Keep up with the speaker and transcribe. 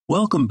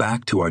Welcome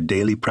back to our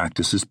Daily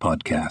Practices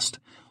podcast,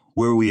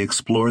 where we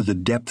explore the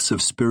depths of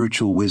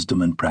spiritual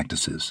wisdom and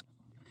practices.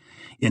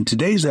 In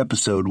today's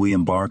episode, we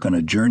embark on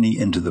a journey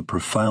into the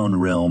profound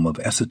realm of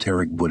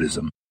Esoteric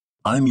Buddhism.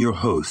 I'm your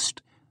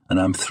host, and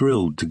I'm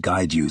thrilled to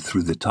guide you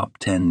through the top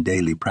 10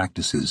 daily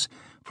practices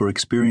for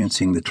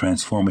experiencing the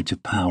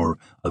transformative power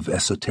of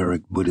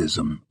Esoteric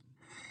Buddhism.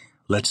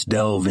 Let's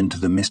delve into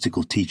the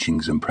mystical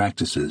teachings and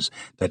practices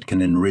that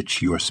can enrich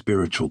your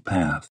spiritual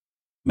path.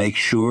 Make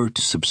sure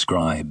to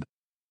subscribe.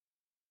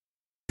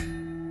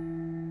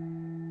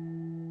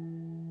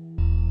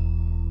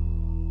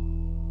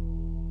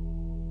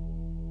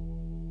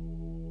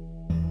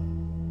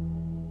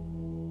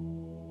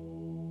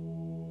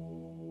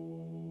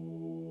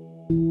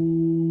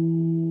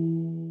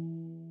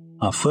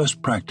 Our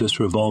first practice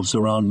revolves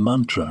around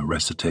mantra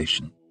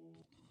recitation.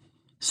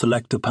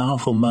 Select a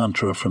powerful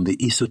mantra from the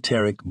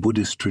esoteric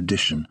Buddhist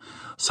tradition,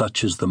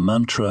 such as the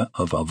mantra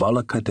of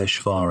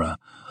Avalokiteshvara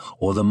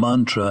or the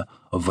mantra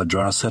of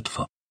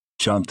Vajrasattva.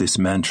 Chant this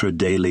mantra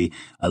daily,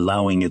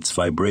 allowing its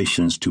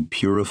vibrations to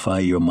purify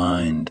your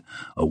mind,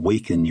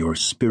 awaken your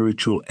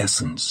spiritual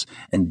essence,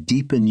 and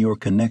deepen your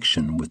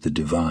connection with the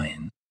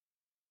divine.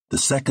 The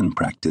second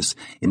practice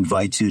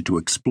invites you to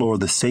explore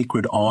the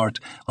sacred art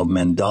of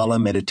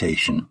mandala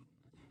meditation.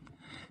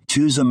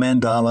 Choose a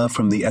mandala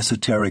from the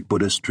esoteric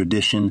Buddhist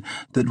tradition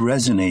that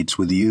resonates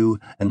with you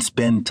and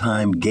spend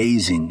time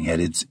gazing at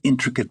its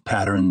intricate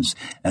patterns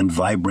and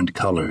vibrant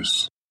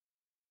colors.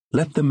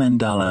 Let the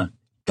mandala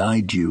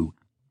guide you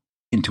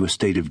into a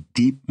state of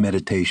deep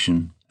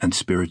meditation and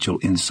spiritual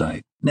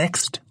insight.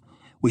 Next,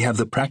 we have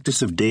the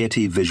practice of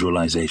deity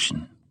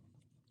visualization.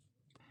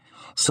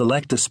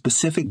 Select a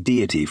specific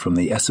deity from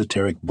the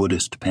esoteric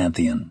Buddhist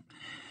pantheon,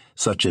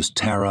 such as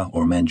Tara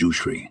or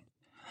Manjushri.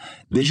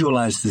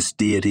 Visualize this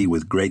deity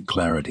with great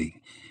clarity,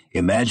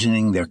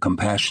 imagining their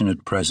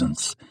compassionate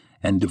presence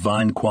and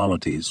divine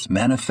qualities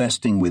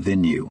manifesting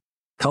within you.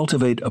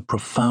 Cultivate a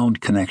profound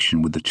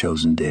connection with the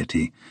chosen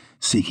deity,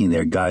 seeking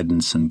their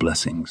guidance and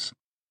blessings.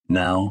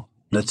 Now,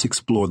 let's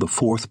explore the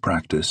fourth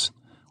practice,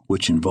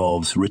 which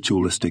involves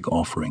ritualistic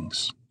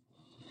offerings.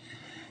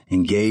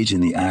 Engage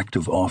in the act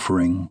of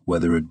offering,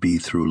 whether it be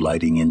through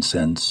lighting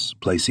incense,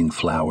 placing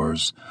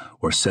flowers,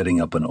 or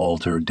setting up an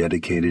altar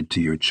dedicated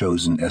to your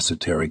chosen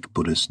esoteric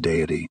Buddhist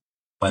deity.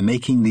 By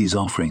making these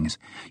offerings,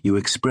 you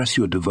express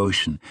your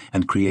devotion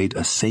and create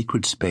a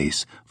sacred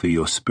space for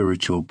your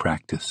spiritual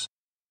practice.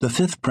 The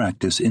fifth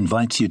practice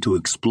invites you to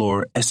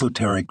explore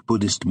esoteric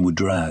Buddhist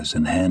mudras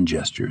and hand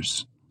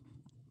gestures.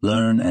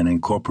 Learn and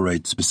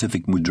incorporate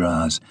specific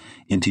mudras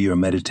into your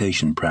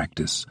meditation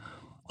practice,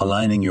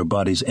 aligning your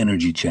body's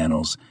energy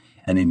channels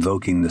and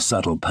invoking the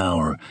subtle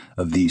power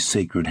of these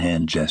sacred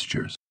hand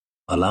gestures.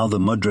 Allow the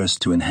mudras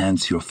to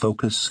enhance your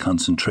focus,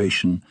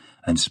 concentration,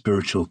 and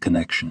spiritual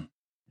connection.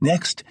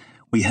 Next,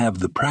 we have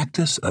the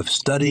practice of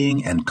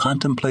studying and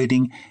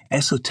contemplating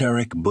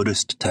esoteric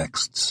Buddhist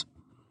texts.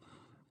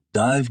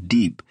 Dive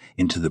deep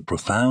into the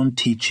profound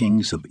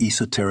teachings of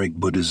esoteric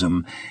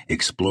Buddhism,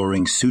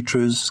 exploring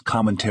sutras,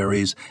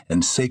 commentaries,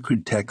 and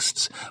sacred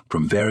texts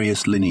from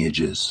various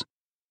lineages.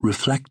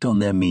 Reflect on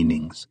their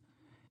meanings,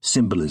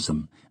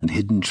 symbolism, and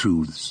hidden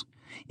truths,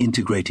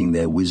 integrating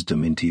their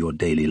wisdom into your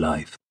daily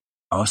life.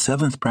 Our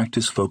seventh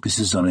practice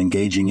focuses on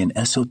engaging in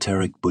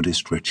esoteric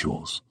Buddhist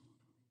rituals.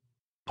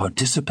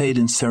 Participate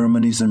in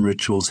ceremonies and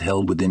rituals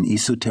held within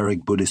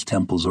esoteric Buddhist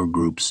temples or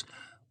groups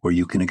where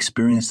you can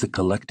experience the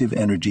collective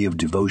energy of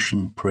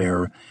devotion,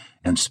 prayer,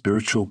 and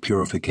spiritual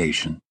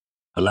purification.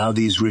 Allow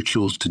these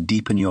rituals to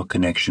deepen your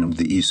connection with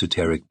the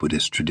esoteric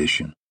Buddhist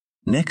tradition.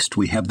 Next,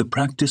 we have the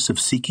practice of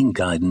seeking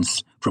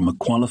guidance from a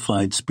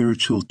qualified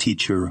spiritual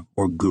teacher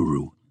or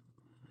guru.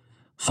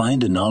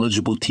 Find a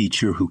knowledgeable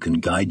teacher who can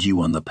guide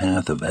you on the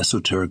path of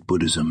esoteric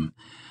Buddhism,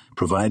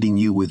 providing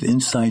you with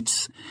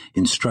insights,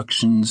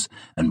 instructions,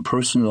 and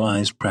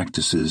personalized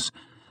practices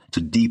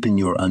to deepen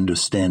your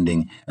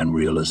understanding and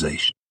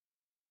realization.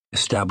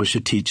 Establish a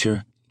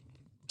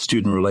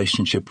teacher-student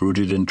relationship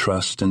rooted in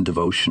trust and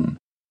devotion.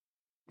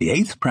 The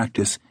eighth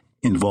practice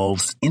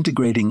involves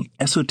integrating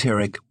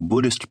esoteric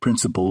Buddhist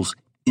principles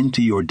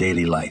into your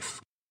daily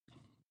life.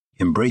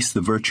 Embrace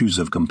the virtues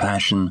of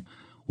compassion,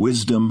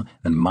 wisdom,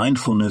 and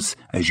mindfulness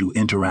as you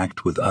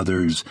interact with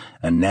others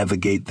and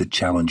navigate the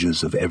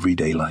challenges of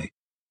everyday life.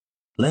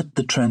 Let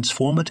the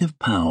transformative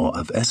power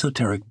of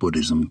esoteric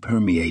Buddhism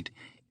permeate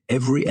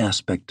every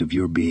aspect of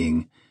your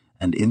being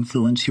and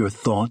influence your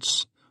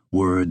thoughts,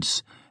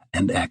 words,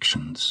 and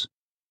actions.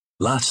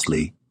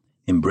 Lastly,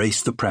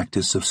 embrace the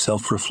practice of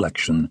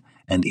self-reflection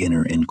and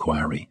inner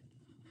inquiry.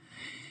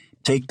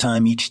 Take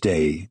time each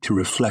day to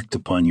reflect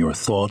upon your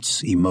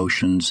thoughts,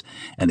 emotions,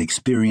 and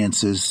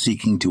experiences,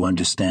 seeking to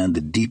understand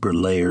the deeper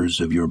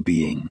layers of your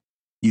being.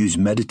 Use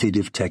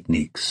meditative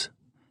techniques,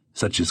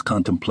 such as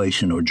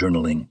contemplation or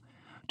journaling,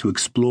 to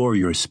explore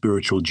your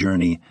spiritual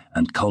journey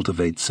and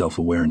cultivate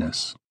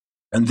self-awareness.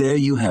 And there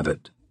you have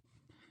it,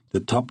 the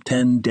top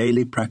 10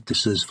 daily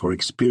practices for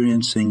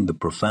experiencing the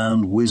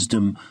profound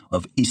wisdom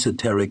of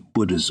esoteric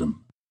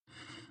Buddhism.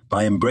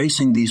 By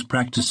embracing these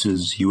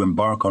practices, you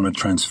embark on a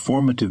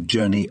transformative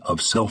journey of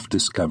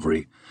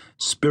self-discovery,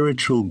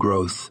 spiritual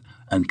growth,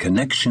 and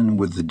connection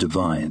with the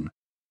divine.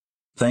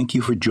 Thank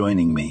you for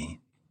joining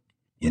me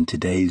in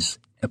today's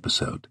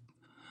episode.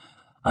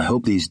 I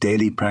hope these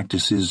daily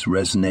practices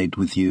resonate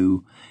with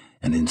you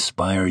and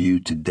inspire you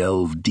to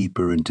delve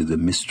deeper into the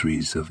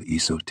mysteries of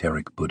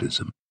Esoteric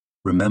Buddhism.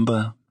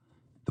 Remember,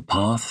 the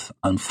path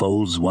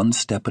unfolds one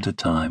step at a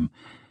time,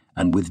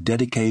 and with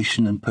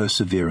dedication and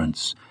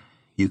perseverance,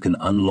 you can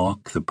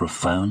unlock the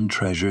profound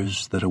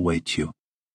treasures that await you.